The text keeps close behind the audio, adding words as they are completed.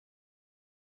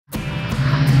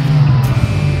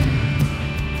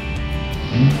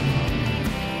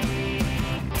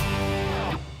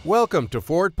Welcome to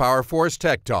Ford Power Force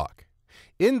Tech Talk.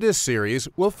 In this series,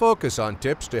 we'll focus on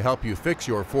tips to help you fix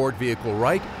your Ford vehicle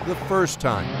right the first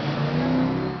time.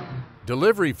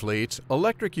 Delivery fleets,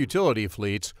 electric utility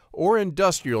fleets, or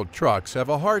industrial trucks have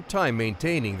a hard time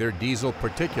maintaining their diesel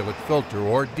particulate filter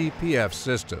or DPF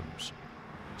systems.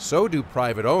 So do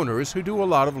private owners who do a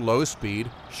lot of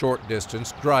low-speed,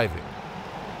 short-distance driving.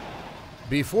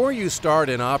 Before you start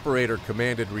an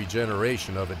operator-commanded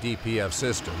regeneration of a DPF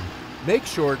system, make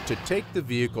sure to take the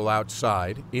vehicle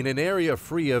outside in an area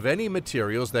free of any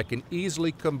materials that can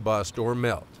easily combust or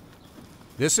melt.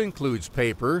 This includes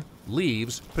paper,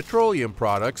 leaves, petroleum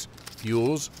products,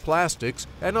 fuels, plastics,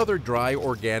 and other dry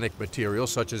organic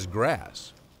materials such as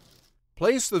grass.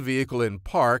 Place the vehicle in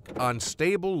park on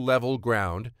stable, level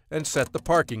ground and set the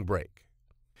parking brake.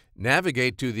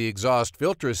 Navigate to the exhaust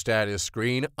filter status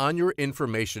screen on your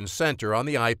information center on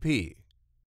the IP.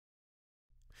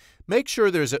 Make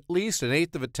sure there's at least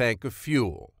 1/8 of a tank of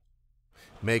fuel.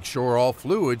 Make sure all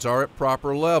fluids are at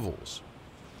proper levels.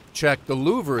 Check the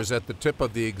louvers at the tip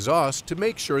of the exhaust to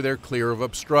make sure they're clear of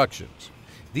obstructions.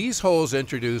 These holes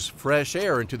introduce fresh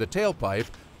air into the tailpipe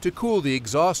to cool the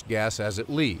exhaust gas as it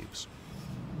leaves.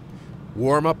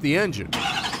 Warm up the engine.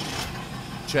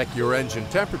 Check your engine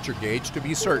temperature gauge to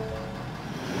be certain.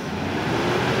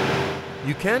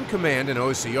 You can command an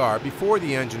OCR before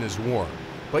the engine is warm,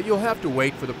 but you'll have to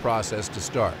wait for the process to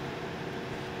start.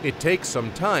 It takes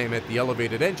some time at the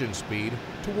elevated engine speed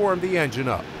to warm the engine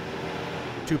up.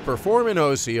 To perform an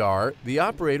OCR, the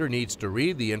operator needs to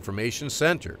read the information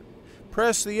center.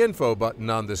 Press the info button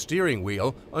on the steering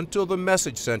wheel until the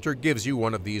message center gives you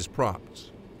one of these prompts.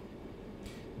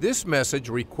 This message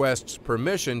requests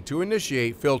permission to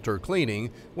initiate filter cleaning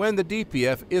when the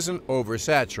DPF isn't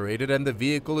oversaturated and the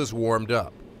vehicle is warmed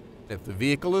up. If the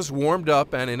vehicle is warmed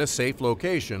up and in a safe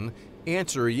location,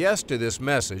 answer yes to this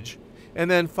message and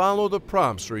then follow the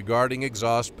prompts regarding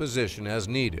exhaust position as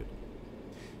needed.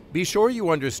 Be sure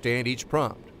you understand each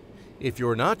prompt. If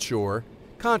you're not sure,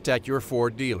 contact your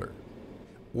Ford dealer.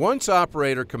 Once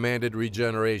operator-commanded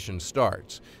regeneration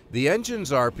starts, the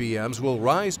engine's RPMs will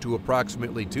rise to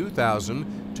approximately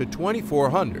 2,000 to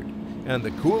 2,400, and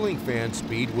the cooling fan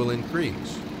speed will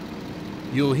increase.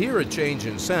 You'll hear a change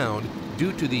in sound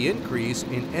due to the increase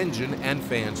in engine and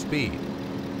fan speed.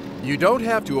 You don't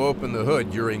have to open the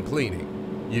hood during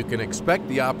cleaning. You can expect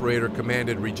the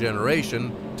operator-commanded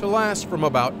regeneration to last from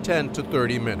about 10 to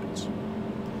 30 minutes.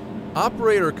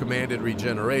 Operator-commanded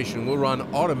regeneration will run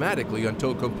automatically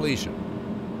until completion.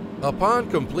 Upon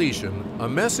completion, a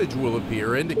message will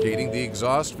appear indicating the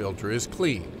exhaust filter is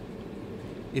clean.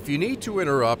 If you need to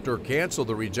interrupt or cancel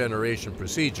the regeneration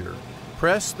procedure,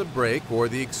 press the brake or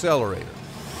the accelerator,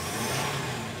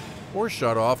 or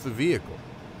shut off the vehicle.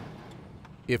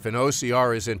 If an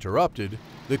OCR is interrupted,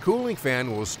 the cooling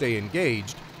fan will stay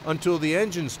engaged until the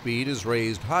engine speed is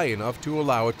raised high enough to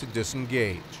allow it to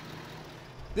disengage.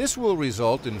 This will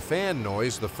result in fan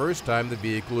noise the first time the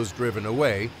vehicle is driven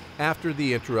away after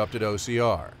the interrupted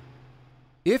OCR.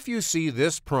 If you see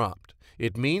this prompt,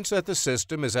 it means that the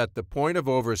system is at the point of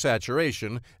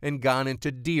oversaturation and gone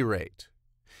into D rate.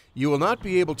 You will not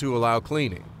be able to allow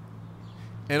cleaning.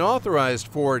 An authorized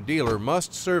Ford dealer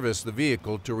must service the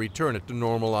vehicle to return it to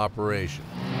normal operation.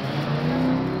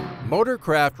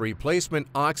 Motorcraft replacement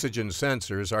oxygen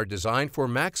sensors are designed for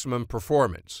maximum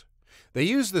performance. They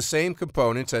use the same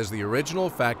components as the original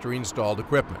factory-installed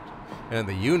equipment, and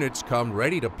the units come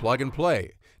ready to plug and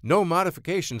play. No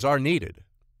modifications are needed.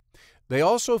 They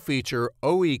also feature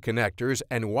OE connectors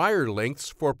and wire lengths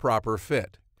for proper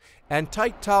fit, and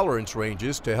tight tolerance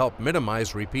ranges to help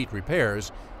minimize repeat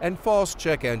repairs and false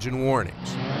check engine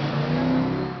warnings.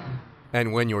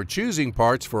 And when you're choosing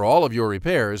parts for all of your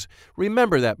repairs,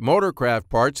 remember that Motorcraft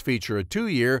parts feature a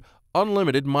 2-year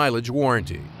unlimited mileage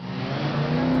warranty.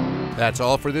 That's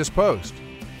all for this post.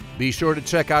 Be sure to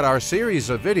check out our series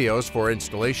of videos for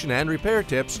installation and repair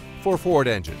tips for Ford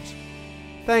engines.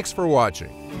 Thanks for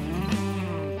watching.